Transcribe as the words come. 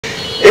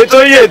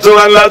ètò yìí ètò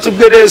ńlá tún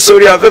gbédè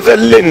sórí afẹ́fẹ́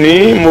lè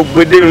ní mo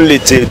gbédè ń lè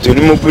tè ètò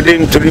ní mo gbédè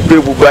nítorí pé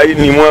gbogbo ayé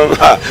ni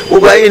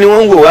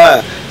wọ́n ń wò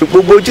wá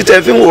gbogbo ojú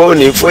tẹ fi ń wò ó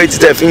ní fún etí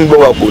tẹ fi ń gbọ́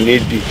wà kò ní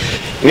di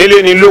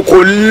nílé ni lóko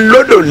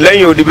lódò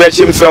lẹ́yìn odi bẹ́ẹ̀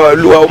ṣe ń fẹ́ wa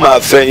lúwa ó máa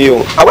fẹ́ yín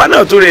o àwa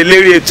náà tún rè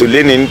lérí ètò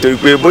lẹ́ni nítorí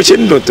pé bó ṣe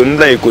ń dùn tó ń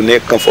dàn kò ní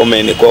kan fọmọ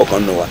ẹnì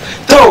kọ̀ọ̀kan nù wa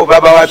tó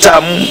bàbá wa tá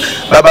a mú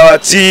bàbá wa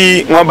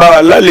tí wọ́n bá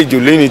wa lálejò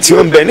lẹ́ni tí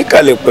wọ́n bẹ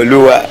níkàlẹ̀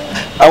pẹ̀lú wa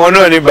àwọn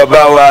náà ni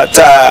bàbá wa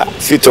tá a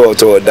fi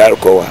tọ̀wọ̀tọ̀wọ̀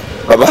dárúkọ wa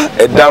bàbá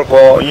ẹ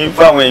dárúkọ yín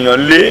fáwọn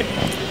èèyàn lé.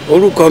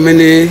 orúkọ mi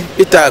ni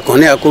Peter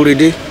Àkànní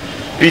Akóredé.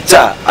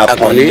 Peter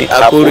Àkànní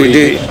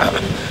Akóredé.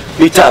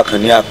 Peter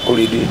Àkànní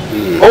Akóredé.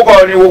 ó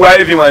kọ́ ni gbogbo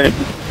ayé fi mọ̀ yín.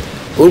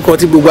 orúkọ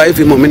tí gbogbo ayé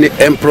fi mọ̀ mí ni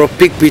Emperor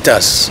Pick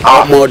Peters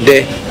ọmọ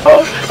ọdẹ.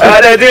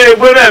 ọdẹ tí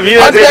egbò náà mi.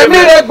 ọdẹ mi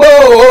rẹ gbó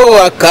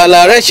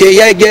àkàlà rẹ ṣe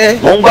yẹgẹ.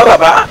 mo ń gbọ́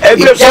bàbá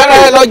ẹgbẹ́ sọ́kè.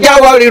 ìjára lọ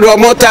jáwọ́ rírọ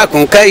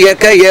mọ́tàkùn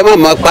kẹ́yẹkẹ́yẹ má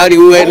máa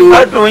pariwo ẹnu.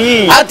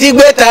 a ti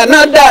gbé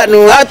tàná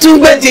dànù a tún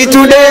gbé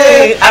titun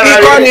dé.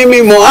 ìkọ́ni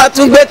mímọ́ a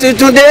tún gbé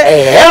titun dé.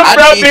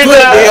 àti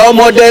ìtúwèdè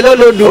ọmọdé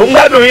lólodù.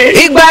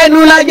 ìgbà ẹnu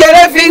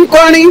lajẹrẹ fi ń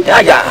kọrin.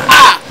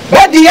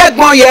 bẹ́ẹ̀ni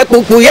ẹ̀gbọ́n yẹ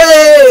kùkù yé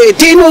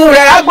tinú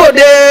rẹ̀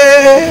àgbòde.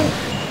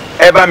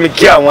 ẹ bá mi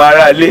kí àwọn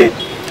aráalé.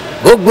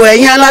 gbogbo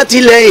ẹ̀yin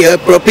alátìlẹyìn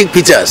Emperor Pick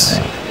Peters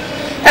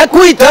ẹ kú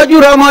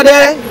ìtọ́jú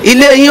rọmọdé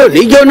ilé yín ò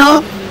ní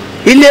jóná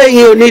ilé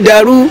yín ò ní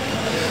dàrú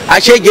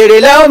àṣejèrè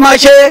la ó máa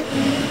ṣe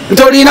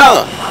nítorí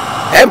náà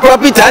Emperor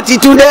Peters ti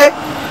tún dé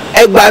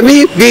ẹ gbà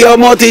mí bí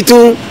ọmọ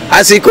titun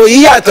àsìkò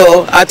yìí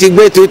yàtọ̀ àti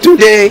gbé tuntun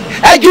dé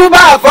ẹjú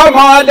bá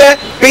fọmọdé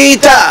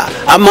Peter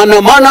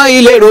àmọ̀nàmọ́ná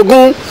ilé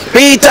rogún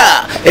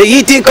Peter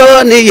èyí tí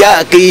kò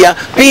níyàkíyà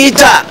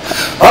Peter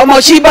ọmọ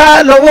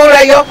ṣíbá lówó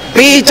rẹ yọ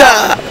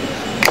Peter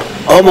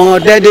ọmọ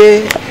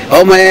dẹ́dẹ́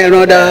ọmọ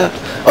ẹran dá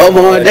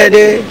ọmọ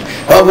dẹ́dẹ́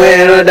ọmọ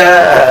ẹran dá.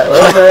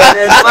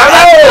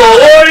 bàbá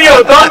wo orí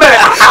òtọ́ bẹ̀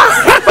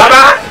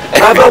bàbá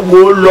bàbá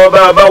wo lọ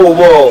bàbá wo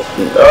bọ̀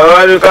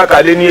ọ̀rọ̀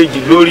kàkàlẹ́ ní èjì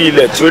lórí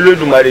ilẹ̀ tí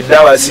Olódùmarè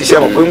dá wa sí iṣẹ́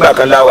mọ̀ pé ńgbà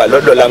kan la wà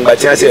lọ́dọ̀ làǹgbà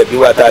tí wọ́n ṣe bí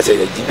wa tá a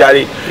ṣẹ̀ṣẹ̀ jí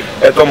dárí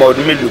ẹ̀tọ́ ọmọ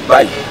ọdún mélòó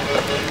báyìí.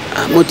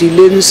 mo ti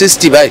lé ní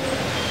 60 báyìí.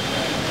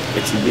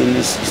 ẹ ti lé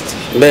ní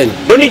 60. bẹ́ẹ̀ni.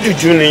 lóní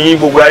jùjú nìyí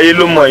gbogbo ayé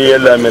ló mọ̀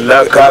yẹn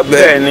làmìlaka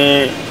bẹ́ẹ̀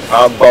ni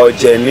àgbà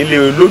ọ̀jẹ̀ nílé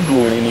olódù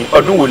orin ni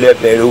ọdún wo lẹ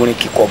bẹ̀rẹ̀ orin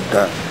kíkọ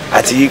gan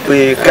àti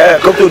pé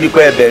kókó di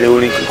pé ẹ bẹ̀rẹ̀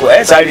orin kíkọ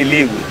ẹ sáré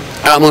iléèwé.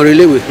 àmọ́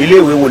iléèwé.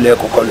 iléèwé wo lẹ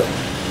kọ́kọ́ lọ.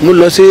 mo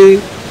lọ sí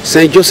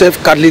St. Joseph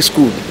Catholic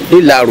School ní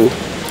Ìlàró.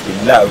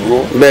 Ìlàró.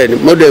 bẹ́ẹ̀ni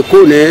mo dẹ̀ kó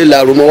ní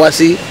Ìlàró mo wá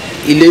sí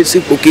ilé sí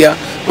Pòkíà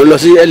mo lọ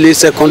sí LA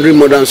Secondary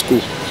Modern School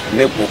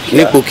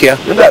ní Pòkíà.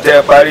 nígbà tẹ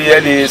ẹ parí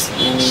LA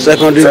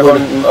secondary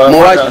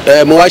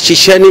mo wá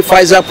ṣiṣẹ́ ní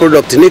Pfizer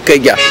product ní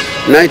Ìkẹjà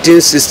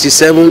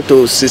 1967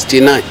 to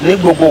 69. ní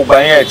gbogbo ìgbà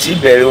yẹn ti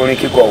bẹ̀rẹ̀ orin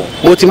kíkọ o.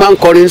 mo ti máa ń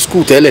kọrin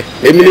school tẹ́lẹ̀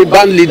èmi ni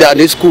band leader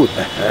ní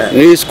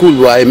school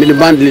wa èmi ni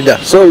band leader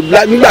so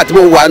nígbà tí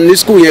mo wà ní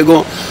school yẹn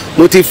gan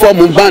mo ti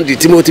fọ́ọ̀mù band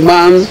tí mo ti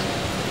máa ń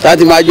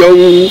láti máa jọ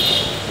ń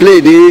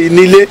play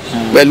nílé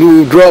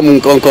pẹ̀lú drum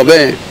nǹkan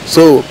bẹ́ẹ̀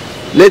so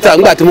later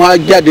nígbà tí mo wá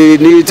jáde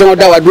ní tí wọ́n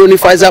dá wa dúró ní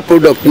Pfizer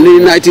product ní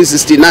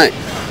 1969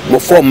 mo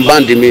fọ́ọ̀mù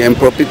band mi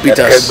Emperor Pick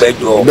Peters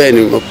bẹ́ẹ̀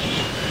ni mo.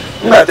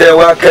 nígbà tẹ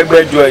wá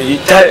kẹgbẹjọ yìí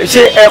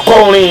ṣé ẹ kọ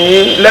orin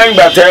yìí lẹ́yìn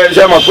ìgbà tẹ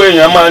ṣe mọ̀ pé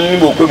èèyàn máa ń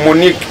níbò pé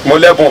mo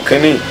lẹ́bùn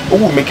kínní ó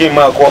wù mí kí n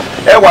máa kọ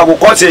ẹ wà kó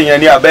kọ́sẹ̀ èèyàn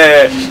ní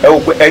abẹ́ ẹ wò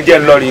pé ẹ jẹ́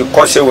ń lọ rí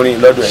kọ́sẹ̀ orin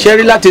lọ́dọ̀ ẹ̀. ṣé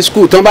rí láti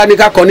school tán bá ní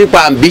ká kọ nípa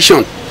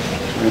ambition.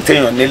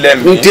 ntẹ̀yàn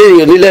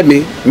nílẹ̀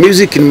mi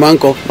music ni máa ń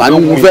kọ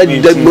mo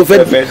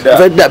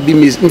fẹ́ dàbí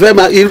music mo fẹ́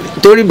máa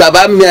torí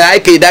bàbá mi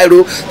àìkè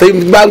dáìró tó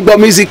bá ń gbọ́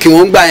music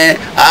wọn gbà yẹn.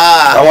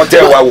 àwọn tẹ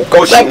wà wò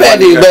kọ́ sí wọn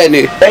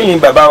bẹ́ẹ̀ni. lẹ́yìn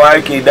bàbá wa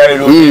àìkè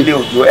dáìró ilé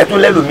òjò ẹ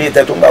tún lẹ́lòmíì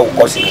tẹ tó ń bá wò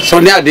kọ́ sí.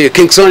 Sunny Adé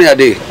King Sunny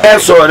Adé. ẹ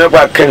sọ̀rọ̀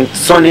nípa King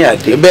Sunny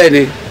Adé.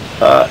 bẹ́ẹ̀ni.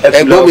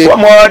 ẹ̀gbọ́n mi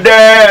ọmọdé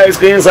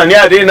kì í Sunny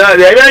Adé náà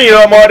ẹ̀yìn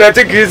ọmọdé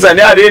tí kì í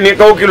Sunny Adé ní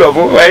kó kìlọ̀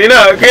fún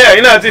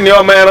ẹ̀yin náà ti ní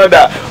ọmọ ẹran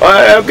dà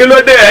kí ló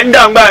dé ẹ̀ ń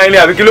jàǹgbà ẹni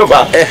àbí kí ló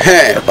fà.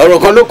 ọ̀rọ̀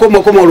kan ló kó mọ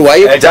rò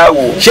wáyé. ẹja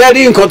wò. ṣé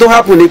rí nǹkan tó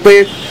happen ni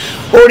pé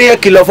orin ẹ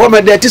kìlọ̀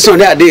fọ́mọdé tí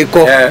Sunny Adé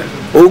kọ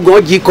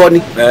ogun jí kọ ni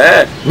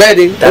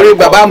bẹ́ẹ̀ni orin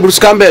baba Ambrose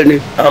Campbell ni.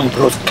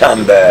 Ambrose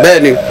Campbell.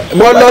 bẹ́ẹ̀ni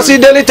mo lọ sí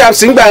Daily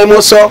Times nígbà yẹn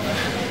mo sọ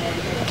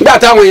nígbà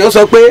táwọn èèyàn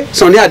sọ pé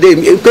Sunny Adé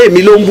pé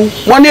èmi ló ń bú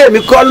wọ́n ní èmi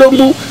kọ́ ló ń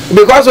bú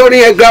because orin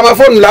yẹn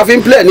gramophone la fi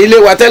ń play nílé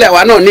wa tẹ́lẹ̀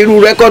wa náà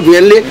nírú rẹ́kọ̀dù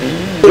yẹn lé.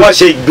 wọ́n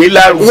ṣe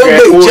ìgbélárugẹ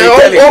orin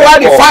tẹ́lẹ̀ ó wá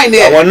refine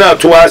ẹ̀. àwọn náà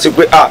tún wá sí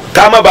pé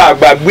ká má bàa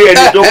gbàgbé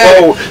ẹni tó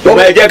kọ́ o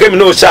ìgbà ẹ jẹ́ kémi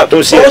náà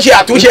ṣàtúnṣe. ó ṣe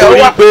àtúnṣe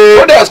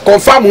ó dẹ̀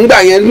confam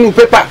ńgbà yẹn nínú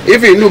paper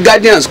even nínú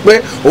Guardians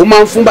pé ó máa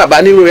ń fún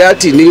bàbá ní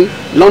royalty ní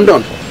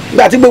London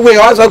nígbà tí gbogbo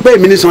èèyàn wá sọ pé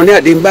èmi ni Sunny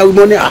Adé ń bá wí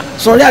mọ́ ní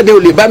Sunny Adé ò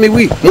lè bá mi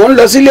wí mò ń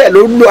lọ sílé ẹ̀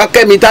ló lo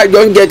akẹ́mi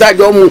tájọ ń jẹ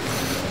tájọ mu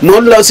mo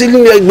ń lọ sí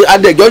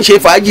adẹ̀jọ́ ń ṣe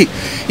fàájì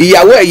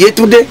ìyàwó ẹ̀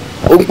Yétúndé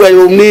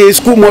òun ní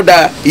school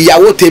mother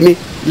ìyàwó tèmi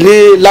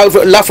ní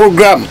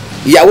Lafogram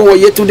ìyàwó wọn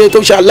Yétúndé tó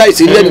ṣe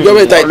aláìsí lẹ́nu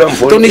gọ́mẹ̀ntà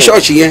tó ní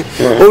ṣọ́ọ̀ṣì yẹn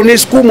òun ní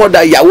school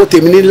mother ìyàwó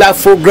tèmi ní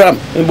Lafogram.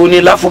 níbo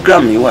ni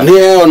Lafogram yìí wà. ní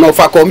ọ̀nà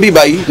Fàkọ̀mbí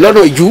báyìí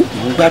lọ́nà Ìjú.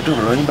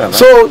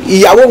 so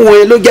ìyàwó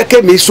wọn ló jẹ́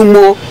kémi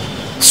súnmọ́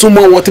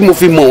súnmọ́ wọn tí mo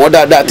fi mọ̀ wọ́n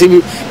dáadáa tí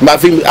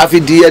màá fi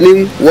di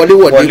ẹni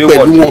wọléwọ̀de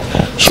pẹ̀lú wọn.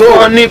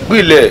 ṣùgbọ́n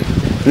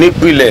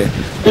nípìnlẹ̀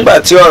nígbà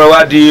tí ọ̀rọ̀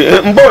wa di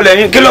ń bọ̀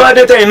lẹ́yìn kí ló wá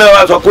dé tẹ̀yìn náà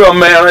wá sọ pé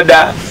ọmọ ẹran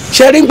dá.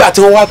 ṣé nígbà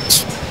tí wọ́n wá.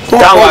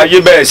 táwọn ayé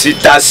bẹ̀rẹ̀ sí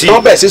ta sí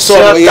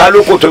sọ̀rọ̀ yẹn ta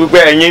ló kò tó wípé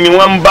ẹ̀yin ni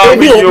wọ́n ń bá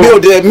wí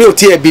yóò. mi ò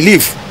tiẹ̀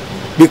believe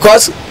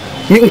because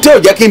n tí ò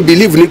jẹ́ kí n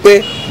believe ni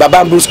pé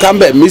baba Bruce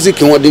Campbell music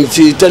wọn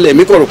ti tẹ́lẹ̀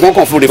mi kò rò kán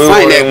kàn fún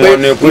refine ẹ̀ pé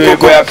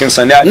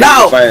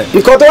now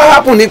nǹkan tó wá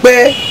happen ni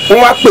pé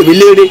wọ́n wá pè mí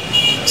léré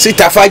sí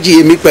Tafaji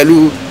èmi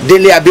pẹ̀lú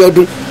Délé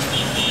Abíọ́dún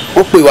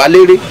wọ́n pè wá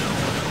léré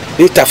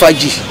ní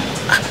Tafaji.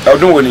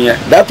 ọdún wo nìyẹn.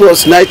 that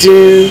was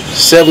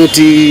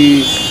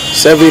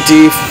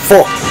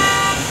 1974.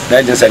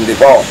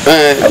 1974.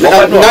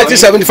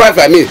 1975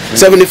 I mean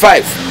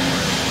 75.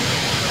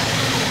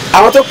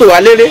 àwọn tó pè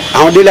wá léré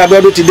àwọn Délé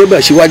Abíọ́dún ti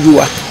débẹ̀ síwájú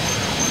wa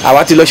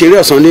àwa ti lọ ṣeré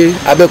ọ̀sán ní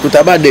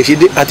Abẹ́òkúta bá dẹ̀ ṣe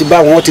dé àti bá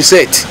wọn ti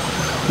set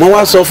wọ́n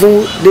wá sọ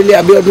fún Délé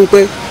Abíọ́dún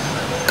pé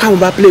káwọn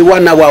bá play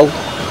 1 hour o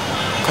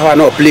káwa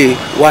náà play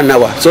 1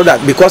 hour so that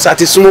because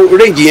àti súnmọ́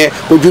range yẹn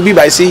ojú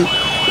bíbá sí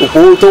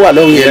òpó tó wà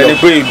lọ́hùn yẹn lọ. ìyẹn ni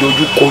pé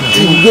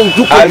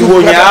ìdojúkojú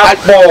ariwo yẹn á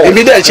pọ̀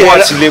èmi dẹ̀ ṣe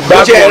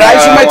ẹ̀rá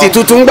instrument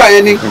tuntun gbà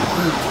yẹn ni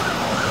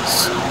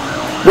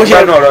bó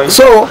ṣe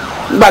so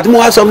nígbà tí mo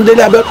wá sọ fún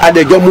Délé Abíọ́dún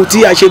àdẹ̀jọ́ mu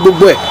tí a ṣe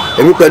gbogbo ẹ̀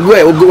èmi pẹ̀lú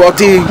ẹ̀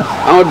ọtí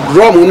àwọn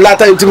drum ńlá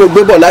tí mo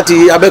gbé bọ̀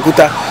láti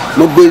Abẹ́òkúta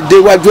mo gbé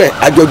déwájú ẹ̀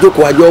àjọ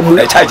jókòó àjọ mú.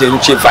 ẹ ṣàjẹ́ ń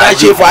ṣe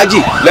fàájì.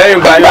 lẹ́yìn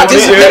ìgbà yẹn ní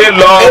eré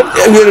lọ.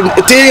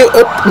 tí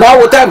wọ́n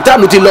wo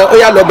táàmù ti lọ ó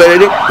yá lọ bẹ̀rẹ̀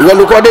dé ìwọ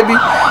ló kọ́ débi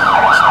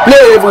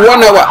play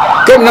 1 hour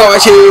kéèmù náà wá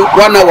ṣe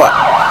 1 hour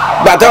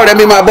gbàtà ọ̀rẹ́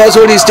mi máa bọ́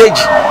sórí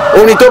stage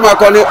orin tó máa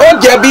kọ ni ó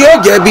jẹ̀bi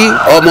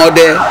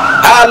ọmọdé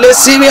àlè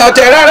sinmi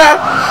ọ̀tẹ̀ rárá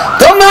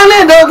tó máa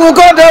lè dogun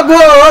kó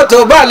dogun o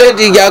tó bá lè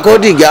dìjà kó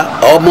dìjà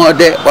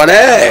ọmọdé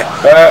ọ̀rẹ́.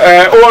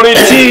 orin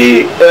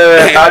tí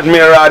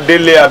Admiral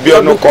Délé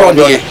Abíọ́dún kọ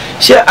lọ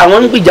ṣé àwọn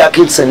ń gbìjà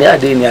King Sunny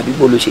Adé ni àbí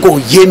bolo ṣe. kò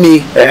yé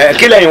mi.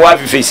 kí lẹ́yìn wá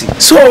fi fèsì.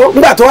 so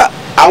ngbà tó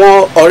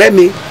àwọn ọ̀rẹ́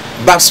mi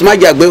Babs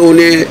Majagbe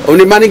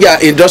oní manager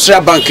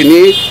Industrial Bank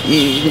ní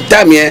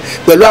táàmì yẹn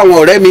pẹ̀lú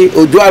àwọn ọ̀rẹ́ mi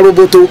Ojo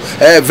Aroboto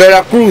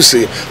Vera Cruz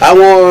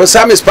àwọn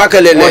Samis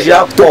Pakelele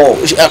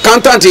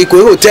accountant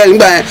Ìkòyí hotel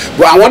nígbà yẹn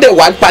àwọn dẹ̀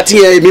wá pati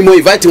yẹn èmi mo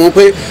invite wọn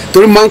pé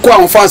torí máa ń kó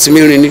àwọn fans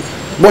mi rìn ni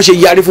bọ́n ṣe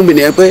yarí fún mi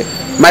nìyẹn pé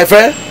my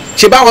friend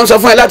ṣe báwọn sọ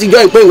fún ẹ láti jọ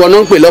ìpé ìwọ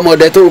náà ń pè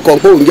lọ́mọdé tó kàn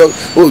pé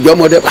òòjọ́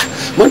ọmọdé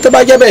mo ní tó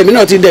bá jẹ́ bẹ́ẹ̀ èmi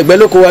náà ti dẹ̀gbẹ́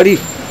lóko wa rí.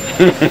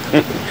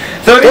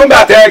 torí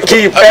ńgbà tẹ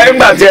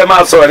ẹ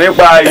máa sọ̀rọ̀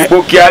nípa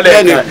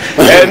ìgbókíálẹ̀ kan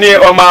ẹni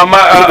ọmọ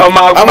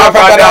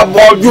apadà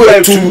bọ́jú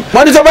ẹ̀tù.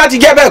 mo ní tó bá ti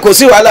jẹ́ bẹ́ẹ̀ kò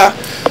sí wàhálà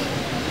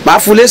máa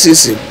fún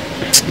lẹ́sìnsìn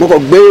mo kàn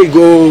gbé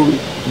ìgò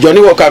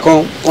Johnny Walker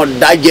kan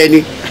dájẹ́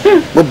ni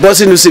mo bọ́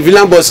sínú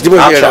civilian bus tí mo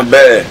fi rà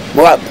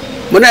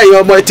mo náà yọ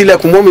ọmọ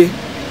ìtìlẹ̀kùn mọ́ mi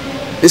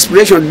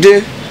inspiration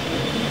dé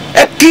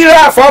ẹ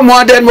kíra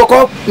fọmọdé mo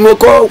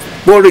kọ́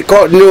mo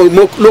record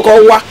ló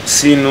kọ́ wá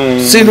sínú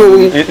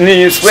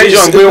ní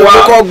inspiration gbé wá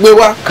ló kọ́ gbé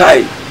wá.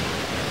 káì.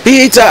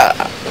 Peter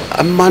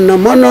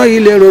amọ̀nàmọ́ná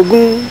ilé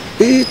rogún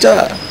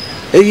Peter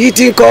èyí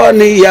tí kọ́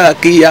ni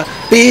yàkìyà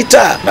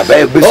Peter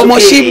ọmọ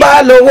ṣíbà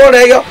lówó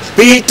rẹ yọ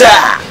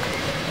Peter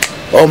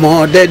ọmọ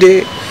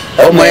dẹ́dẹ́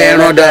ọmọ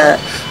ẹran dá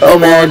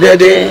ọmọ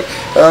dẹ́dẹ́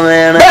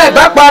bẹ́ẹ̀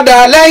bá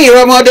padà lẹ́yìn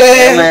ọmọdé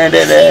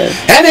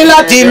ẹni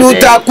láti lu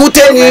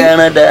takúté ni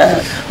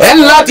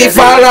ẹni láti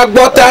fara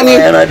gbọ́ta ni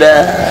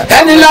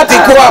ẹni láti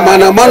kó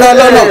àmọ̀nàmọ́ná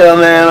lọ́nà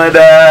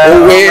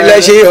òwe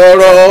lẹ́ṣin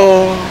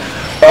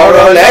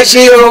ọ̀rọ̀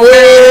lẹ́ṣin òwe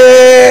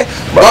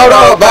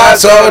bọ́rọ̀ bá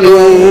sọnù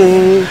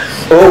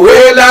òwe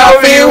la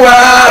fi wá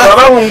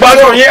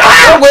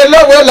òwe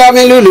lọ́wọ́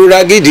lami lùlù ra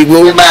gidigbo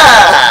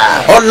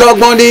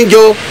ọlọ́gbọ́n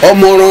níjó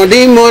ọ̀mọ̀ràn ní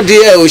mọ́dí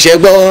ẹ̀ ò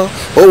ṣẹ́gbọ́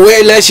òwe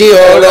lẹ́ṣin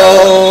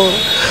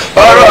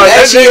ọ̀rọ̀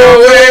lẹ́ṣin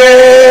òwe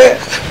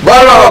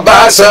bọ́rọ̀ bá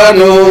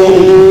sọnù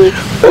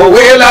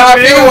òwe la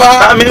fi wá.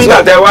 àmì nígbà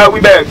tẹ wá wí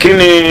bẹ́ẹ̀ kí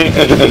ni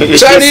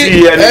ìṣesí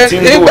ẹni tí ń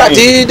bò ní. nígbà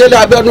tí Délé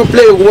Abíọ́dún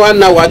play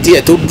 1 hour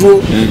tiẹ̀ tó dúró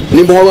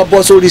ni mo wá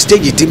bọ́ sórí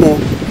stage tí mo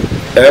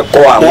kọ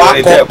àwọn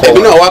ẹni tẹ kọ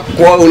èmi náà wá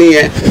kọ orin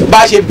yẹn bá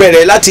a ṣe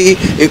bẹ̀rẹ̀ láti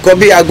nǹkan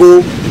bí aago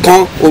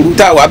kan òru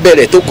tá a wá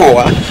bẹ̀rẹ̀ tó kàn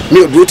wá mi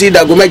ò dúró tí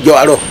dago 8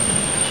 àárọ̀.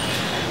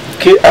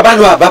 kí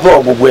abálò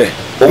àbábọ̀ gbogbo ẹ̀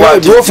owó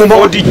àdúró fún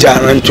bọ́ ó di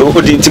jàrán tó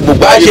ó di ti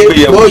gbogbo ayé pé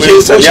yẹ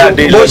pé Sunny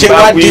Adé bó ṣe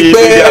wá di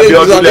pé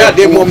Sunny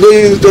Adé mọ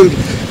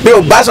mi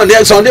ò bá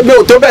Sunny mi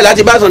ò tó bẹ́ẹ̀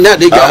láti bá Sunny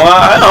Adé jà.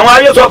 àwọn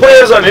ayé sọ pé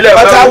Sunny lẹ̀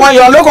fẹ́. ọ̀tá àwọn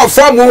èèyàn ló kàn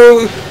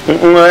fọ́ọ̀mù.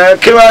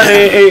 kí wàá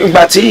ní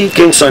ìgbà tí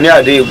King Sunny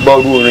Adé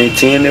gbọ́rú orin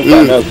tí nípa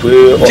náà pé.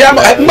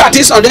 nígbà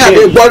tí Sunny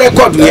Adé gbọ́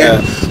rẹ́kọ̀dù yẹn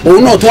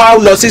òun náà tún á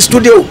lọ sí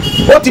stúdíò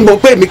ó ti mọ̀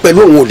pé mi pẹ̀lú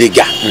òun ò lè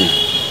jà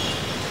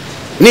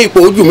ní ipò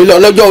ojú mi lọ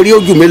lọ́jọ́ orí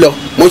ojú mi lọ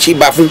mo ṣì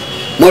bá fún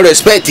mo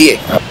respect yẹ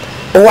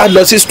ó wá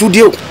lọ sí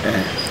stúdíò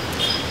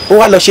ó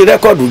wá lọ ṣe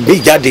rẹ́kọ̀dù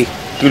bí jáde.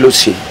 kí ló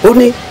ṣe. ó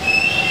ní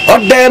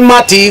ọdẹ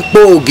má ti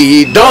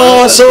pògì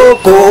dán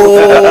sóko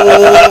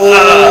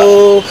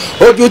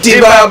ojú ti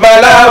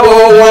babaláwo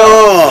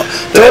wọn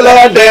tó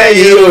lọ́dẹ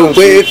yìí ò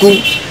pé kú.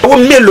 owó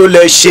mélòó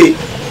lẹ ṣe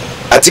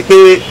àti pé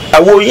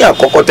àwo yín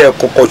àkọ́kọ́ tẹ́ ẹ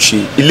kọ́kọ́ ṣe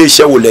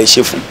iléeṣẹ́ wo lẹ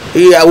ṣe fún.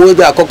 àwo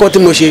àkọ́kọ́ tí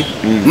mo ṣe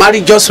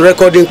Marijos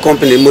Recording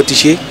Company mo ti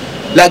ṣe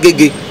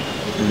lágége.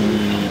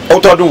 ó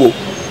tọ́dún wo.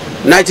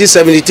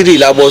 1973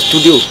 la bọ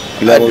studio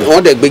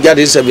wọ́n dẹ̀ gbé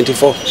jáde ní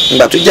 74.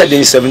 ìgbà tó jáde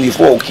ní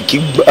 74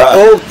 òkìkí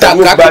ó ta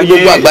káàkiri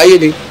gbogbo àgbáyé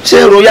ni.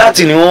 ṣé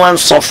royalty ni wọ́n wá ń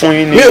san fún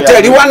yín ní. mi ò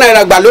tẹ̀ rí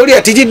 £1 gbà lórí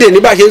ẹ̀ títí dè ní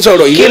bá a ṣe ń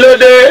sọ̀rọ̀ yìí. kí ló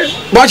dé.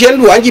 bọ́n ṣe ń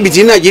lù wá ní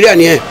jìbìtì ní Nàìjíríà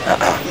nìyẹn.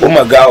 ó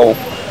mà ga o.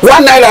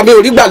 £1 mi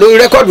ò rí gbà lórí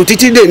rẹ́kọ̀dù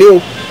títí dè ní o.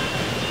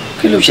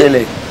 kí ló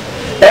ṣẹlẹ̀.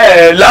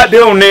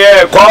 ládéhùn ni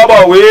kọ́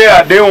bọ̀wé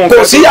àdéhùn.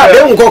 kò sí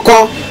àdéhùn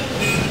kankan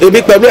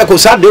èmi pẹ̀lú ẹ̀ kò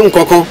sí àdéhùn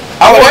kankan.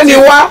 àwọn ẹni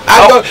wá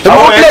àwọn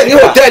play ní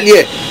hòtẹ́ẹ̀lì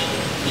ẹ̀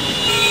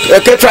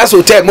Ketras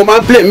hotel mo máa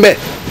ń play mbẹ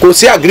kò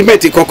sí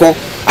agreement kankan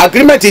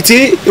agreement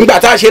tí ngbà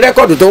tá a ṣe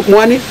rẹ́kọ̀dù tó mú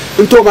wá ní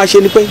n tó máa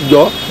ṣe ni pé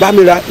jọ bá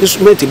mi ra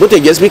instrument bó tẹ̀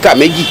jẹ́ speaker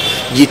méjì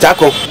jìtá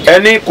kan.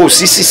 ẹni kò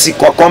sí sísì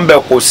kankan bẹ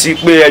kò sí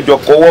pé ẹjọ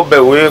kọwọ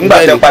bẹwé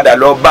ńgbà tẹ padà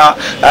lọ bá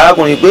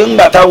arákùnrin pé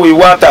ńgbà táwọn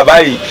ìwà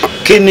àtàbá yìí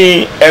kí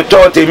ni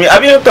ẹ̀tọ́ tèmi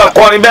àbí nǹkan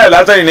kọrin bẹ́ẹ̀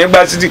látàrí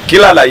nígbà títí kí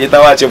làlàyé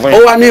táwa ṣe fún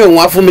yín. ó wá ní òun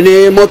á fún mi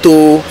ní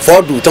mọ́tò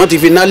fọ́ọ̀dù tán ti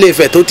fi nálé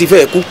Ifẹ̀ tó ti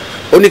fẹ́ kú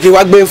ó ní kí n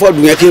wá gbé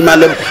fọ́ọ̀dù yẹn kí n máa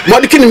lọ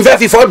mọ́ ní kí ni n fẹ́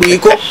fi fọ́ọ̀dù yìí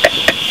kó.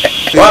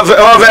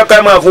 wọ́n fẹ́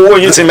ká máa fowó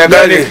yín sí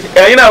mẹkáníìkì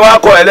ẹ̀yin náà wá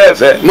kọ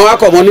ẹlẹ́ẹ̀fẹ́. mo wá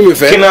kọ̀ mọ́ ní mi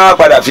fẹ́. kí ni wọ́n á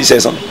padà fi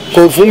ṣẹ̀san.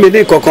 kò fún mi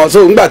ní kankan so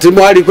nígbà tí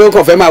mo wá rí i pé ó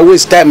kàn fẹ́ máa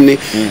waste time ni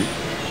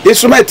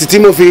instrument tí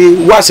mo fi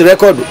wá sí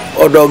rẹ́kọ̀dù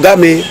ọ̀dọ̀ ọ̀gá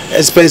mi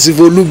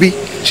Expensive Olubi.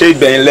 ṣé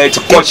ibẹ̀yìn lẹ ti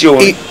kọ́ṣẹ́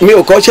orin. mi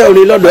ò kọ́ṣẹ́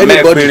orin lọ́dọ̀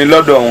anybody mẹ́ẹ̀pẹ̀rin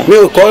lọ́dọ̀ wọn. mi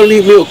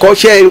ò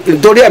kọ́ṣẹ́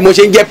nítorí ẹ̀ mo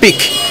ṣe ń jẹ́ pick.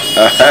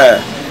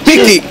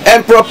 Pick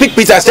Emperor Pick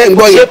Peters tẹ́ ń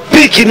gbọ́ yẹn. ṣé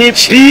pick ni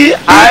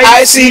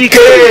P-I-C-K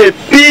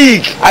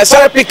pick. I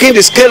started picking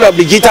the scale of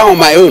the guitar on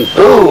my own.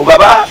 oh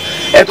baba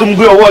ẹ tún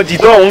gbé ọwọ́ di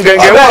tọ́hún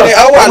gẹ́gẹ́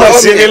wọ́n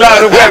sì ní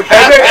láàánú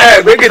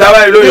ẹgbẹ́ kìtà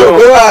báyìí lóyún o.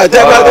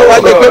 tẹ́gbà tó wá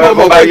gbé pé mo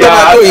mọ̀ pé tó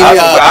máa tó yìí ni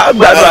a.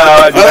 gbádùn ara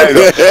wa jù báyìí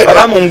lọ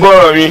bàbá mo ń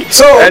gbọ́rọ̀ mi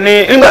ẹni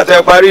nígbà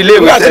tẹ parí ilé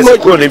ìwé tẹ̀sí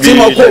kúrò níbi. tí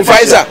mo kó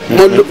Pfizer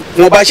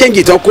mo bá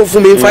ṣéǹjì tán kó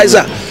fún mi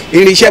Pfizer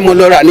irinṣẹ́ mo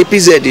lọ rà ní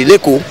PZ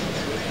lẹ́kọ̀ọ́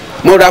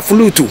mo ra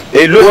flute.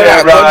 èló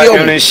ẹ ra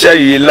irinṣẹ́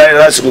yìí láì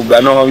lásìkò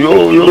gbà náà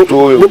yóò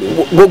tó.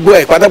 gbogbo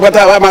ẹ̀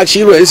pátápátá wa máa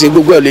ṣírò ẹ̀ sí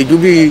gbogbo ẹ̀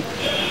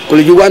kò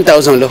lè ju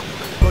 1000 lọ.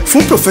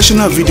 fún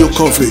professional video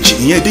coverage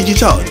ìyẹn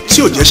digital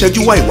tí ò jẹ́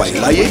ṣẹ́jú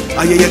wàìwàì láyé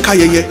ayẹyẹ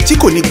káyẹyẹ tí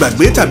kò ní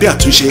gbàgbé tàbí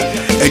àtúnṣe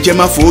ẹ jẹ́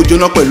máa fowó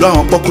jóná pẹ̀lú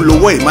àwọn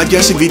pọ́kúlówó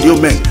emergency video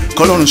men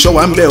kọ́lọ́run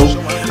ṣọ́wá ń bẹ̀ o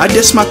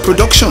Adesmark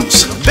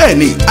Productions bẹ́ẹ̀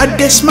ni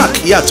Adesmark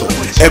yàtọ̀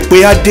ẹ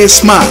pè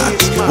Adesmark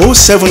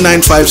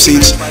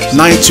 07956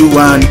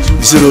 921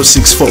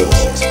 064.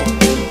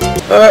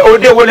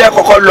 òde wo lẹ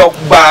kọ́kọ́ lọ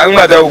gbà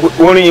ńgbà tá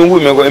orin yìí wù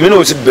mí kọ èmi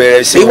náà ti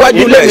bẹ̀rẹ̀ sí.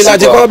 iwájú lèmi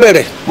láti kọ́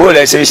bẹ̀rẹ̀. bó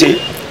lẹ ṣe ṣe.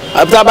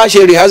 àbí tá a bá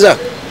ṣe rehearsal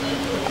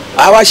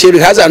a wá ṣe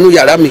rehearsal nù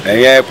yàrá mi.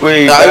 ẹ̀yẹ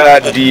pé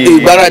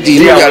ìgbáradì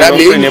nù yàrá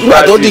mi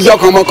nígbà tó dijọ́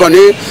kan mọ́kàn ní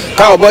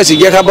káwọn bọ́ọ̀sì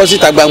jẹ́ ká bọ́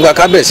síta gbangba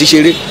ká bẹ̀ sí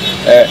ṣeré.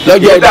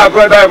 lọ́jọ́ ìdá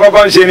àkọ́tà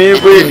kọ́kọ́ ń ṣe ni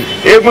pé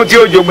eégún tí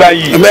ó jogba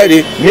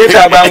yìí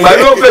níta gbangba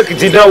yóò fẹ́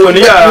èkìtì dánwò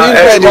ní yàrá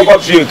ẹ kọ́kọ́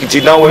fi èkìtì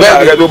dánwò ní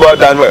yàrá tó bá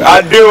dánwò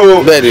adé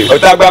o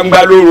ọ̀tá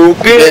gbangba lóru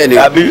ké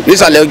àbí.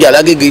 nísàlẹ̀ ọjà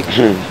lágége.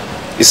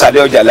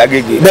 ìsàlẹ̀ ọjà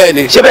lágége.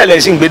 bẹ́ẹ̀ni. ṣé bẹ́ẹ̀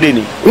lẹ́sìn gbédè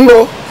ni. ń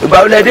bọ̀. ìgbà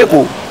wo lẹ dé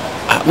kó.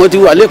 mo ti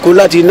wà lẹ́kọ̀ọ́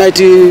láti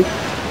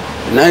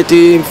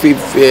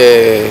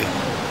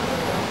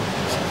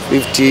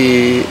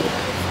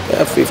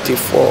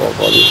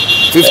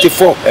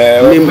 54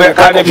 ni mo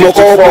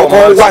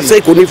kọ́ wá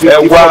sẹ́kọ̀ọ́ ní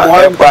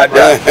 54. ẹ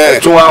padà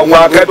tún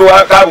wá kẹ́tọ́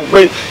wá káàbù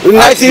pé.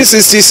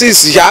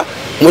 1966 ṣá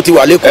mo ti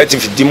wà lẹ́kọ̀ọ́. ẹ ti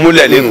fìdí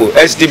múlẹ̀ lẹ́kọ̀ọ́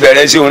ẹ sì ti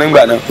bẹ̀rẹ̀ sí orin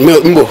gbà náà. mi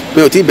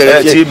ò ti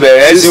bẹ̀rẹ̀ iṣẹ́. ẹ ti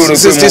bẹ̀rẹ̀ sí orin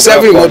pé mo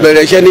 67 mo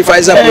bẹ̀rẹ̀ iṣẹ́ ní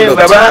Pfizer product.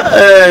 bàbá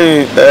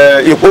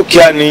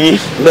Ìpókíà nìyí.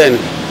 bẹ́ẹ̀ni.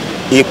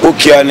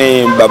 Ìpókíà ni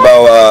bàbá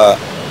wa.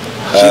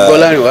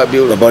 Bọ́lárìnwá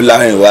Abíọ́rò.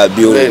 Bọ́lárìnwá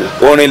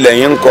Abíọ́rò. orin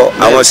lẹ́yìn ń kọ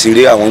àwọn sì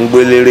rí àwọn ń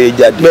gbélére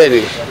jáde.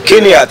 bẹ́ẹ̀ni.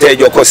 kí ni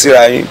àtẹ̀jọ kọ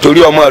síra yín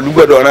torí ọmọ ìlú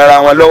gbọ́dọ̀ ran ara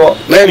wọn lọ́wọ́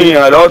lẹ́yìn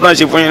ìrànlọ́wọ́ tán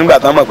ṣe fún yín nígbà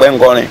tán mọ̀ pé ń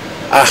kọrin.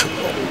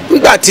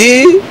 nígbà tí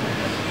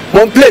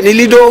mo ń play ní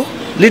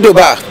Lido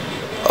bar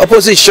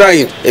opposite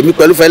shrine èmi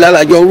pẹ̀lú Fẹlá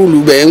alájọ rúùlù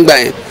bẹ́ẹ̀ ń gbà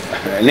yẹn.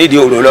 nídìí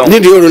òrò lọ́hùn.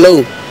 nídìí òrò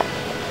lọ́hùn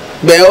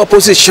bẹ́ẹ̀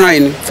opposite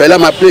shrine Fẹlá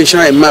máa play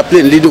shrine máa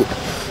play ní Lido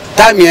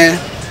táàmì yẹn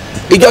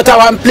ìjọ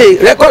táwa ń play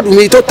rẹ́kọ̀dù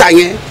mi tó ta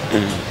yẹn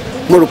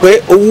mo rò pé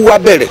owó wa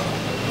bẹ̀rẹ̀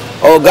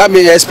ọ̀gá mi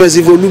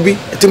Expensive Olubi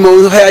tí mo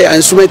ń hire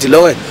instrument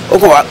lọ́wọ́ ẹ̀ ó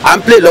kàn wá à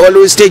ń play lọ́wọ́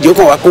lórí stage ó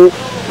kàn wá kó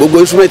gbogbo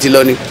instrument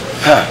lọ ni.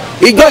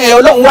 ìjọ yẹn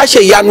Ọlọ́run wá ṣe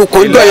ìyanu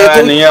kan jọ yẹn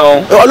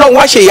tó Ọlọ́run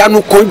wá ṣe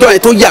ìyanu kan jọ yẹn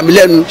tó yà mí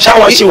lẹ́nu.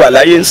 ṣáwọn ṣì wà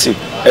láyé ń sìn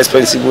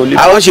Expensive Olubi.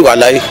 àwọn ṣì wà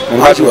láyé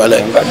àwọn ṣì wà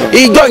láyé.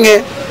 ìjọ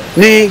yẹn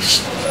ni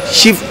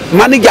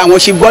manager àwọn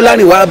ṣe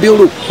Bọ́lárìnwá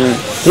Abíọ́rò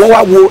wọ́n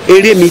wá wo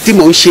eré mi tí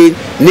mò ń ṣe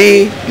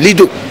ní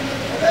Lido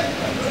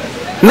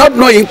not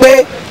knowing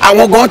pé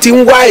àwọn gan ti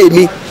ń wá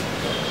èmi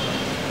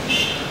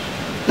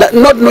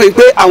not knowing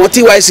pé àwọn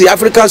TYC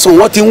African Song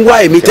wọ́n ti ń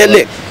wá èmi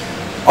tẹ́lẹ̀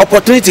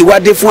opportunity wá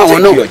dé fún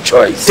àwọn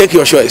náà take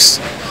your choice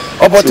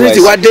opportunity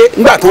wá dé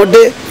nígbà kan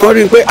dé kan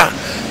rí i pé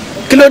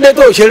kí ló dé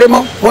tó ṣeré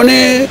mọ́ wọ́n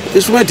ní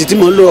instrument tí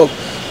mò ń lò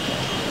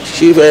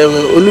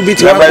Olúbí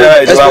ti wá kó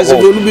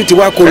expensive Olúbí ti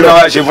wá kó lọ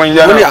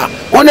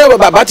wọ́n ní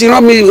bàbá ti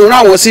rán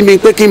àwọn sí mi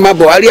pé kí n máa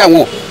bọ̀ wá rí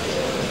àwọn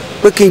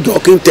pé kí n jọ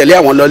kí n tẹ̀lé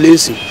àwọn lọ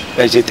lẹ́sìn.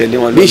 ẹ ṣe tẹ̀lé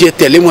wọn lọ. bí ṣe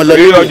tẹ̀lé wọn lọ.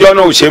 eré ọjọ́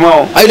náà ò ṣe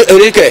mọ́.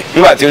 eré kẹ̀.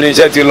 nígbà tí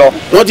irinṣẹ́ ti lọ.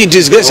 wọ́n ti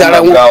disgrace ara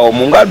wọn.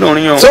 òmùgá gbádùn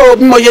rí yan. so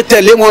bí mo ṣe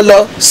tẹ̀lé wọn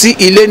lọ sí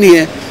ilé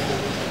nìyẹn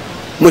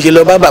mo ṣe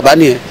lọ bá bàbá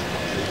nìyẹn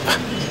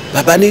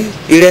bàbá ní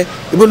irẹ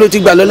ibo ló ti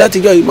gbà lọ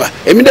látijọ́ ìgbà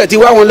èmi dẹ̀ ti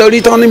wá wọn lọ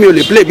rí tán ní mi ò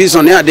lè play bí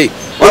Sunny Adé.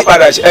 wọ́n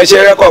padà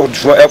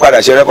ẹ padà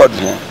ṣe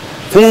rẹ́kọ̀dù wọn.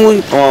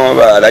 fún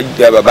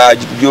bàbá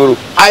Joro.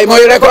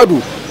 àìmọye rẹ́kọ̀dù.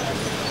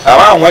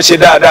 àwọn ṣe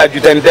dáadáa ju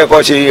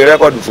tẹnitẹ́kọ̀ ṣe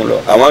rẹ́kọ̀dù fún lọ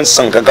àwọn ń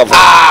san kankan fún.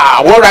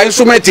 wọ́n ra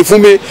instrument fún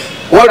mi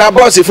wọ́n ra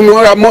bọ́ọ̀sì fún mi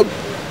wọ́n ra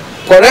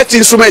correct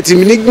instrument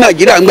mi ní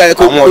Nàìjíríà ń gbà yẹn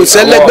kò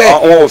sẹ́lẹ́gbẹ́.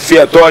 àwọn ò fi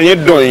ẹ̀tọ́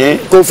yín dùn yín.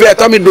 kò fi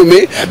ẹ̀tọ́ mi dùn mí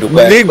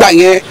nígbà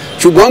yẹn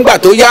ṣùgbọ́n gbà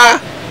tó yá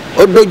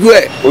ó dojú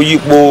ẹ̀. ó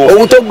yípo.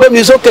 ohun tó gbé mi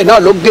sókè náà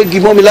ló gégi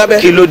mọ́ mi lábẹ́.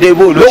 kí ló dé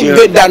bó ló ṣe rìn. ló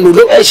gbé dànù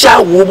ló. ẹ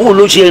ṣáàwó bó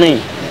ló ṣe rìn.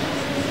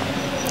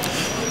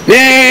 ní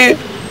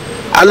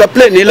alọ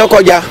play ní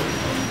Lọ́kọ́jà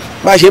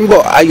bá a ṣe ń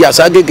bọ̀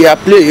ayàsá gègé a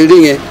play eré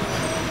yẹn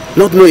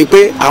not knowing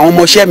pé àwọn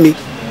ọmọọṣẹ́ mi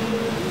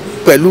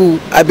pẹ̀lú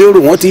abẹ́rò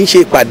wọn ti ń ṣe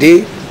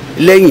ìpàdé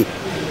lẹ́yìn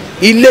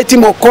ilé tí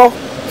mo kọ́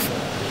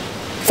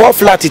 4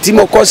 flat tí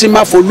mo kọ́ sí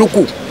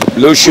Máfolúkù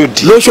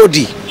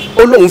lóṣòdì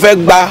ó lóun fẹ́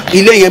gba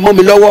ilé yẹn mọ́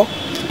mi lọ́wọ́.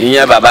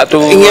 ìyẹn bàbá tó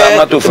wá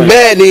mọ́tò fún yín.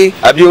 bẹ́ẹ̀ ni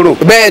Abíọ́rò.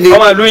 bẹ́ẹ̀ ni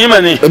ọmọ ìlú yín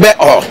mọ̀ ni. bẹ́ẹ̀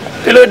ọ̀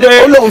kí ló dé.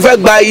 ó lóun fẹ́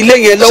gba ilé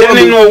yẹn lọ́wọ́ mi.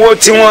 ṣé nínú owó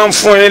tí wọ́n ń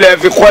fún yín lẹ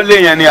fi kọ́lé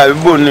yẹn ni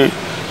àbíbò ni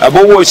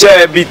àbówó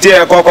iṣẹ́ ibi tí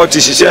ẹ kọ́kọ́ ti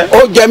ṣiṣẹ́. ó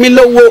jẹ mí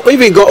lówó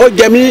even gan ó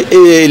jẹ mí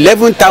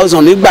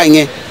 11,000 nígbà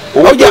yẹn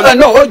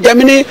ó jẹ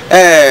mí ní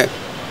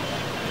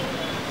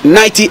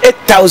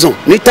 98,000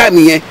 ní táìmù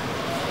yẹn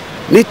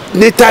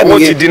ní táìmù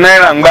yẹn. owó ti di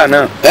náírà ńgbà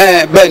náà.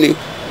 bẹ́ẹ̀ ni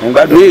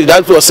ní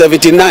that was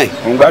 79.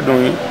 òun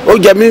gbádùn yín. ó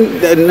jẹ mí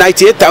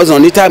 98,000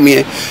 ní táìmù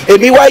yẹn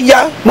èmi wá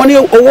yá mo ní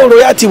owó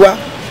royalty wa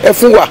ẹ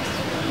fún wa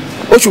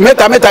oṣù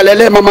mẹ́ta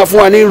lẹ́lẹ́ máa fún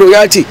wa ní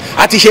royalty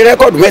àti ṣe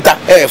rẹ́kọ̀dù mẹ́ta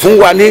ẹ fún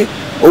wa ní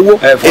owó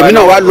èmi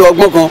náà wá lo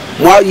ọgbọ́n kan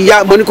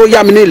mo ní kó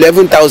yá mi ní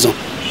 11,000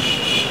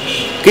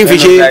 kí n fi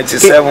ṣe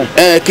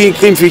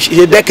kí n fi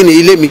ṣe dẹ́kìnì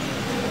ilé mi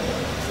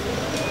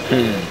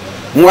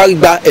mo wá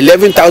gba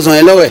 11,000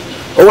 yẹn lọ́wọ́ ẹ̀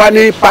ó wá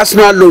ní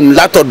personal loan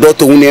látọ̀dọ̀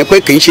tòun nìyẹn pé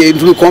kì í ṣe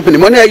through company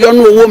mo ní ẹ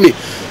yọnu owó mi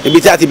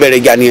ibi tí a ti bẹ̀rẹ̀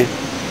ìjà nìyẹn.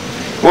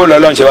 bó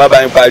lọ́lọ́run ṣe wá bá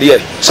yín parí ẹ̀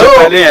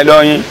sọ́kàlẹ́ yẹn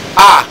lọ́yìn.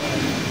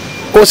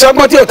 kò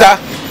sọ́gbọ́n tí ò ta.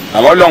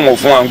 àwọn Ọlọ́run ò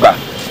fún wọn gbà.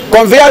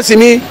 conveyance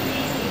mi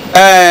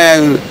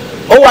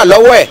ó wà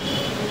lọ́wọ́ ẹ̀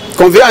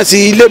conveyance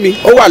ilé mi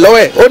ó wà lọ́wọ́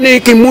ẹ̀ ó ní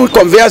kí n mú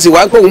conveyance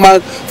wá pé òun máa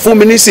fún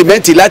mi ní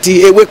sìmẹ́ǹtì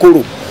láti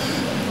Ewékòrò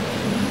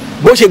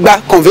bó ṣe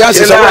gba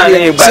conveyance sọ́wọ́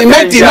ni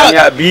sìmẹ́ǹtì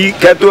náà àbí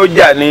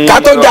kẹ́tọ́jà ni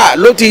kátọ́jà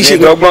ló ti ṣe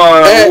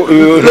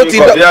ló ti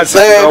conveyance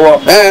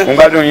lọ́wọ́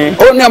ngbádùn yín.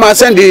 ó ní a máa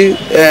sẹ́ndì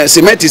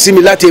sìmẹ́ǹtì sí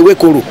mi láti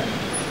Ewékòrò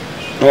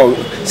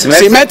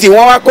sìmẹ́ǹtì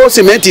wọ́n wá kó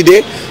sìmẹ́ǹtì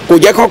dé kò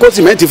jẹ́ kán kó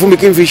sìmẹ́ǹtì fún mi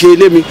kí n fi ṣe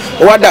ilé mi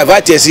ó wá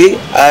divert ẹ̀ sí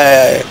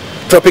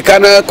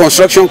Tropicana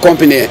construction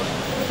company ẹ̀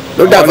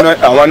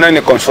àwọn náà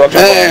ni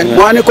construction company.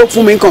 wọ́n á ní kó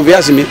fún mi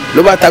conveyance mi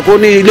ló bá ta kó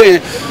ní ilé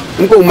yẹn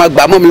n kò máa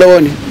gbà mọ́ mi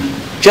lọ́wọ́ ni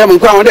ṣé mo ń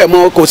kó àwọn dẹ̀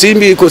mọ kò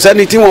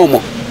sẹ́ni tí wọ́n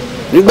mọ̀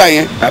nígbà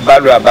yẹn.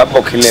 àbálò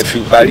àbábọ̀ kí lè fi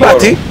parí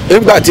ọ̀rọ̀.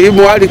 nígbà tí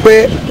mo wá rí i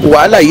pé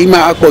wàhálà yìí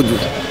máa pọ̀ jù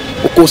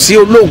kò sí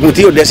olóògùn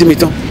tí yóò dẹ́ sí mi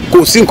tán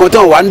kò sí nǹkan tí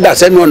wọ́n wá ń dà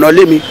sẹ́nu ọ̀nà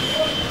lé mi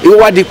ìwọ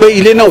wá di pé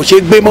ilé náà ò ṣe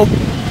é gbé mọ́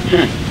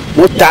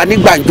mo ta ní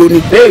gbàǹjo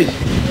ni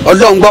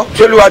Ọlọ́run gbọ́.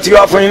 ṣé ti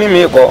wá fún yín ní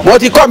mi kọ́. mo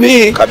ti kọ́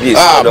mi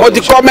mo ti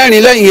kọ́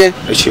mẹ́rin lẹ́yìn yẹn.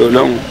 ẹ ṣe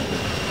Ọlọ́run.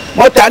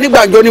 mo ta ní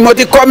gbàǹjo ni mo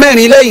ti kọ́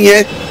mẹ́rin lẹ́yìn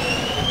yẹn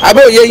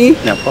abẹ́ òye yín.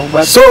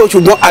 so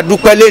ṣùgbọ́n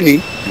àdúpẹ́ lẹ́ni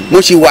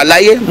mo sì wà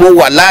láyé mo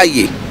wà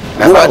láàyè.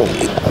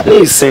 ní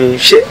ìsìn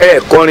ṣé ẹ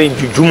kọrin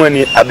jùjúmọ́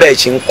ni abẹ́ ẹ̀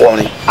ṣe ń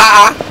kọrin.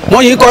 mo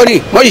yìí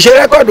kọrin mo yìí ṣe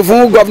rẹ́kọ̀dù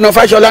fún gọ́vnà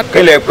Fáṣọlá.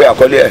 kí lẹ pe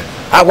àkọlé ẹ.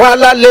 àwa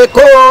lálẹ́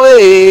kó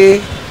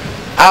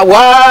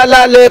àwa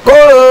lálẹ́ kó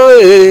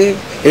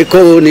Èkó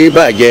ò ní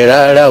bàjẹ́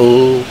rárá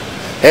o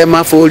ẹ má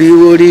forí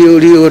orí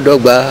ó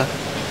dọ́gba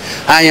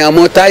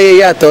àyànmọ́ Táyé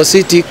yàtọ̀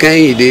sí ti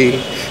Kẹ́hìndé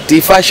ti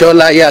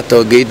Fáṣọlá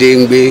yàtọ̀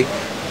gédéǹgbé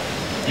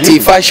ti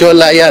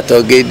Fáṣọlá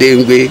yàtọ̀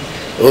gédéǹgbé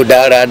ó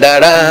dára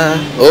dára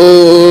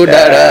ó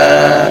dára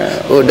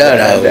ó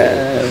dára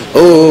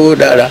ó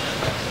dára.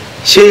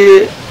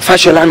 ṣé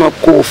Fáṣọlá náà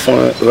kó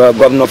fún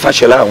gómìnà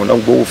Fáṣọlá àwọn náà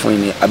gbowó fún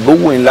yín ni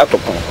àbówó yín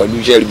látọkàn pẹ̀lú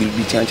iṣẹ́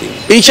ribiribi tí wọ́n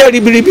ṣe. iṣẹ́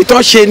ribiribi tí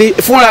wọ́n ṣe ni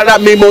fúnra ara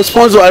mi mo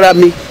sponsor ara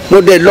mi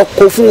mo dẹ̀ lọ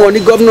kó fún wọn ní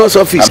governor's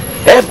office.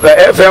 ẹ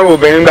fẹ́ràn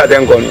obìnrin gbà tẹ́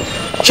ń kọrin.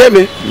 ṣé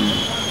mi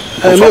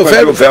mi ò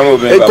fẹ́ràn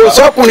obìnrin kò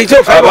sọ́kùnrin tí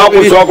ò fẹ́ràn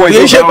obìnrin kì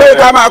í ṣe pé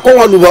ká máa kó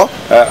wọn lùbọ́.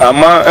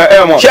 àmọ́ ẹ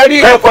mọ̀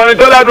ẹ kọrin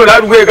tó ládùn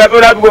ládùúgbò yìí ká tó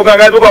ládùúgbò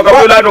kankan tó kọ̀ọ̀kan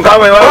tó ládùn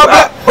káwọn ẹ̀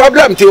wá.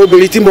 problem ti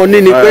obìnrin tí mo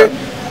ní ni pé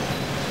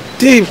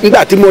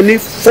nígbà tí mo ní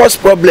first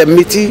problem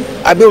mi tí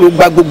Abíọ́rò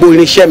gba gbogbo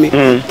irinṣẹ́ mi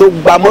tó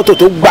gba mọ́tò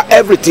tó gba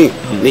everything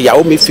ni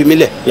ìyàwó mi fi mí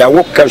lẹ̀.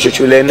 ìyàwó kan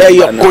ṣoṣo lẹ́nu.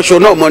 ẹyọ kan ṣo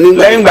náà mọ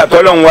nígbà. lẹ́yìn ìgbà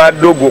tọ́lọ́run wá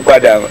dógò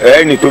padà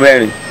ẹni tó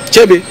mẹ́rin.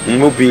 ṣé mi.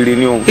 mo bìrì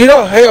ni o.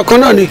 irọ́ ẹyọ kan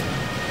náà ni.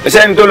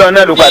 sẹ́ni tó lọ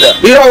náà ló padà.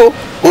 irọ́ o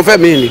mo fẹ́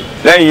mi ni.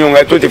 lẹ́yìn yòówù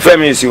ẹ tó ti fẹ́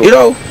mi sí o.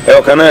 irọ́ o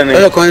ẹ̀ọ̀kan náà ni.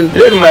 ẹ̀ọ̀kan ni.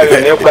 lẹ́nu máa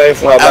rẹ̀ nípa ẹ̀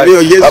fún wa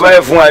bàbá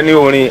yẹn fún wa ní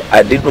orin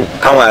àdídùn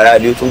káwọn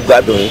aráàlú tún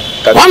gbádùn yín.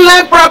 wọ́n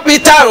lẹ́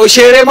pọ́pítà ò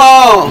ṣeré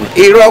mọ́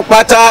irọ́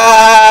pátá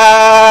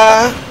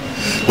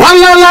wọ́n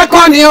lọ́lá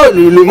kan ní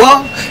òlùlù mọ́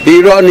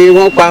irọ́ ni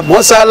wọ́n pa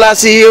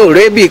mọ́sálásí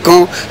òrébì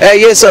kan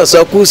ẹyẹ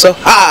sọ̀sọ̀kúsọ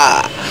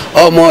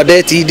ọmọdé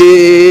ti dé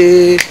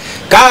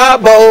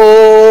káàbọ̀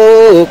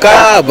o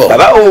káàbọ̀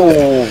bàbá o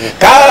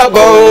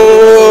káàbọ̀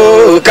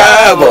o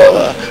káàbọ̀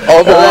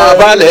ọmọ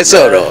abalẹ̀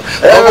sọ̀rọ̀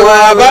ọmọ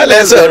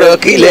abalẹ̀ sọ̀rọ̀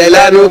kílẹ̀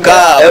lánú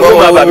káàbọ̀. ẹ fún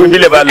bàbá mi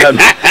bílẹ̀ bá lánú.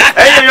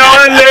 ẹ̀yin yan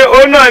wọn lé ó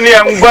náà ni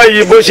ẹ̀ ń gbọ́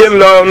yìí bó ṣe ń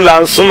lọ ńlá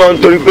ń súnmọ́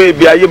nítorí pé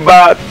bí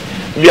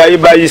ayé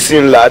bá yí sí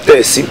ńlá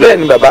tẹ̀ sí bẹ́ẹ̀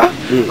ni bàbá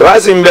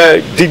sì ń bẹ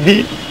digbí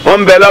wọ́n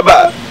ń bẹ lọ́ba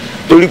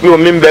torí pé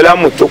omi ń bẹ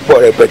lámù tó pọ̀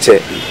rẹpẹtẹ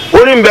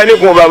orí ń bẹ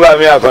níkun bàbá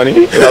mi àkànní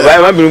bàbá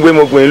yẹn má bínú pé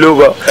mo pè é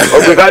lóko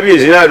ọgbẹ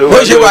kábíyèsí náà lóko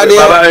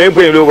bàbá yẹn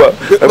pè é lóko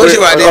ọmọ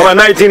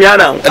 19 ni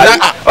àná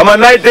ọmọ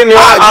 19 ni èyí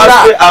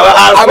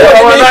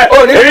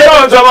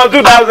náà sọ ọmọ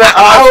 2000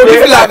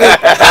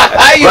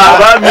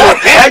 bàbá mi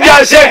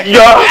ẹjọ́ ṣe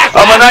yọ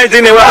ọmọ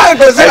 19 ni wá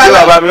ẹjọ́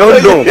bàbá mi ó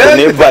dùn kò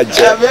ní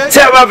bàjẹ́ tí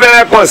a bá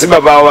fẹ́rẹ́ kàn sí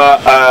bàbá wa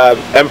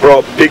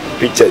Emperor Big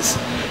Pictures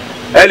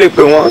ẹ lè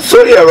pè wọ́n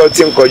sórí ẹ̀rọ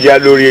tí ń kọjá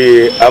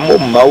lórí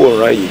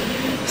amóhùnmáwòrán yìí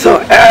so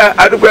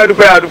adúpẹ́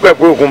pé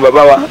òkun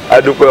bàbá wa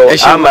adúpẹ́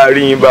ọ a máa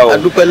rí yín bá ọ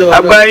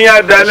agbáyín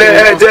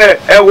adalẹ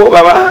ẹ wo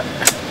bàbá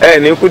ẹ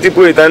ní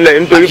kútíkú ìtàn lẹ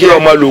nítorí pé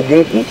ọmọ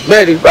lògùn kú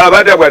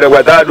bàbá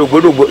dàgbàdàgbà tá a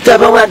dògbòdògbò tí a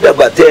bá wà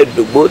dàgbà tẹ ẹ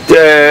dògbò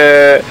tẹ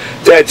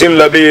ẹ ti ń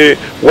lọ bí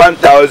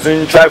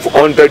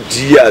 1500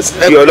 years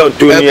kí Ọlọ́run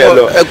tó ní ẹ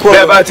lọ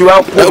bẹ́ẹ̀ bá ti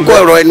wá kú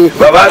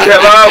bàbá tẹ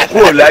bá wá kú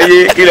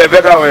láyé kí lẹ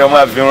fẹ́ káwọn èèyàn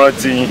máa fi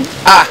rántí yín.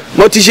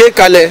 mo ti ṣe é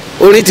kalẹ̀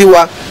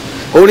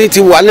orin ti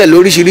wà lẹ̀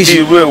lóríṣiríṣi.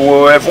 irú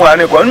èwo ẹ fún wa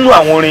nìkan nínú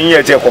àwọn orin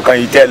yẹn tí ẹ kọ̀ọ̀kan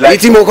yìí tẹ láìkì. èyí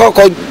tí mo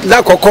kọ́kọ́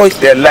lákọ̀ọ́kọ́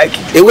tẹ láìkì.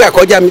 ewé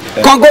àkọ́já mi.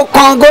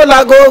 kọ́ngó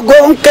lagogo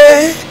ń ké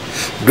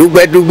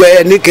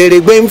dùgbẹ̀dùgbẹ̀ ní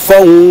kèrègbè ń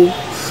fọ̀hún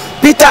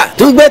Peter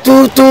túngbẹ́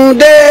tuntun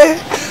dé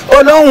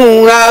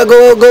olóhùn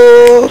ragogo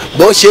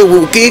bó ṣe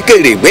wù kí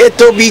kèrègbè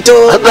tóbi tó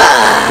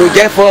kò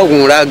jẹ́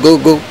fọ̀hún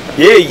ragogo.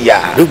 yéèyà.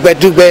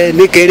 dùgbẹ̀dùgbẹ̀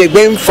ní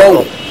kèrègbè ń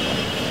fọ̀hún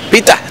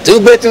Peter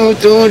túngbẹ́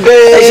tuntun dé.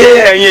 ẹ ṣe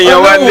ẹ̀yin èèyàn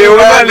wa lé wọn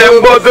bá lẹ ń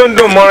gbọ́ tó ń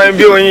dùn mọ́rin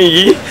bí oyin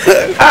yìí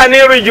a ní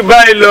rí jù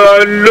báyìí lọ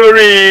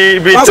lórí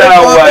ibi tá a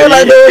wà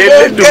yìí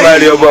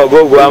Elédùmarè ọba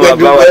ògógó a máa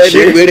bá wa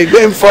ṣe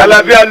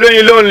Alábí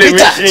Alóyin lóhùn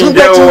lèmi sì ń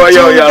jẹ́ owó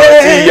ọyọ ọ̀yàrá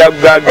tí ìyá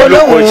gbàgbé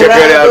lóko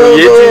ṣẹ̀kẹ̀rẹ̀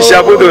àròyé tí ń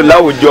ṣàbòdò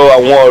láwùjọ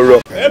àwọn ọ̀rọ̀.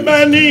 ẹ bá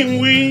ní ń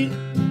wí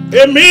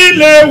èmi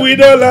lè wí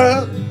dọ́là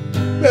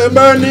ẹ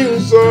bá ní ń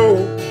sọ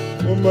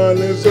mo máa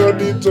lè sọ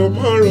di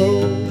tomorrow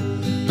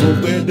mo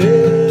gbèdé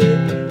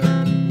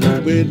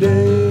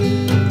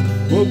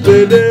mo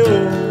gbèdé o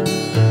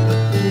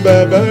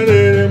bàbá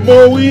rere mo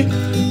wí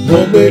mo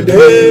gbèdé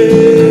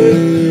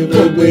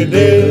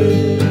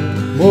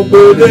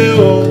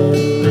o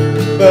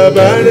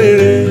bàbá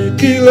rere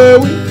kí ló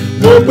wí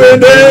mo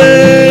gbèdé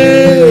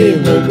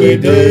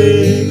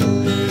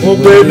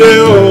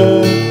o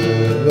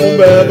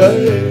bàbá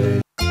rere.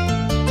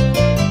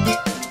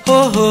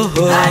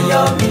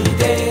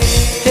 Ayọ̀mídé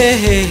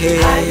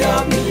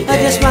Ayọ̀mídé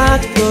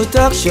Adesmark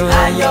production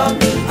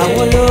Ayọ̀mídé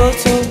àwọn ló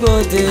tún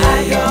gbòde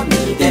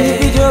Ayọ̀mídé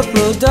individual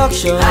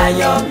production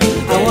Ayọ̀mídé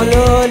àwọn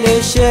ló lè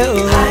ṣe o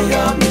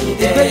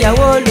Ayọ̀mídé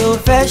ìgbéyàwó ló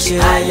fẹ́ ṣe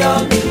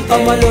Ayọ̀mídé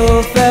ọmọ ló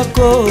fẹ́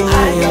kó o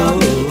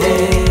Ayọ̀mídé.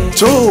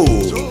 tó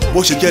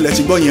bó ṣe jẹ́ lẹ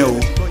ti gbọ́ yẹn o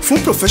fún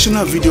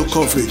professional video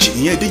coverage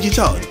ìyẹn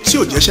digital tí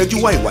ò jẹ́ ṣẹ́jú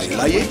wàìwàì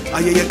láyé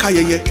ayẹyẹ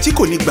káyẹyẹ tí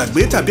kò ní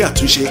gbàgbé tàbí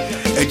àtúnṣe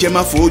ẹ jẹ́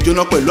má fowó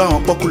jóná pẹ̀lú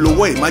àwọn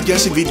pọ́kúlówó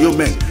emergency video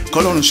men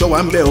kọ́lọ́run ṣọ́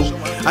wa ń bẹ̀ o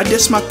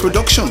Adesmark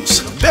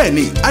Productions bẹ́ẹ̀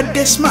ni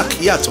Adesmark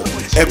yàtọ̀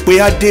ẹ pè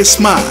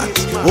Adesmark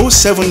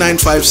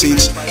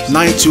 07956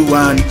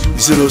 921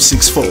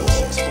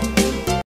 064.